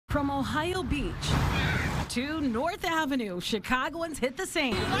From Ohio Beach to North Avenue, Chicagoans hit the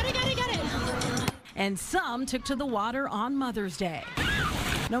sand. Got it. And some took to the water on Mother's Day.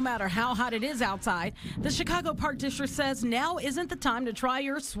 No matter how hot it is outside, the Chicago Park District says now isn't the time to try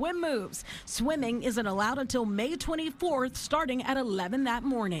your swim moves. Swimming isn't allowed until May 24th, starting at 11 that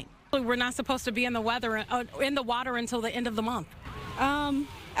morning. We're not supposed to be in the water until the end of the month. I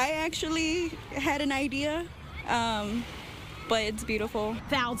actually had an idea, but it's beautiful.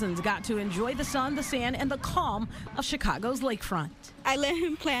 Thousands got to enjoy the sun, the sand, and the calm of Chicago's lakefront. I let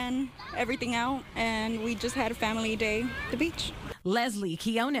him plan everything out, and we just had a family day at the beach. Leslie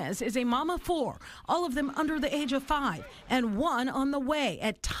Quiones is a mom of 4, all of them under the age of 5, and 1 on the way.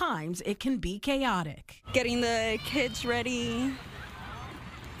 At times, it can be chaotic. Getting the kids ready,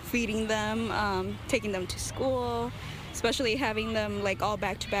 feeding them, taking them to school, especially having them like all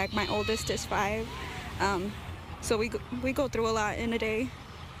back to back. My oldest is 5. So we go through a lot in a day,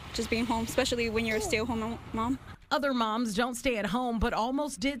 just being home, especially when you're a stay-at-home mom. Other moms don't stay at home, but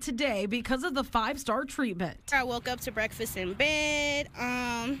almost did today because of the 5-star treatment. I woke up to breakfast in bed,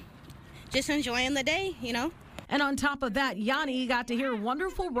 just enjoying the day, you know. And on top of that, Yanni got to hear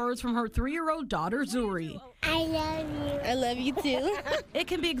wonderful words from her 3-year-old daughter, Zuri. I love you. I love you too. It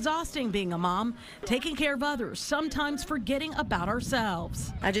can be exhausting being a mom, taking care of others, sometimes forgetting about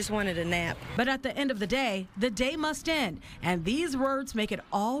ourselves. I just wanted a nap. But at the end of the day must end, and these words make it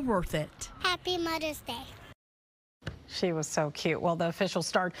all worth it. Happy Mother's Day. She was so cute. Well, the official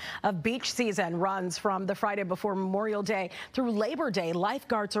start of beach season runs from the Friday before Memorial Day through Labor Day.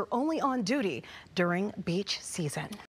 Lifeguards are only on duty during beach season.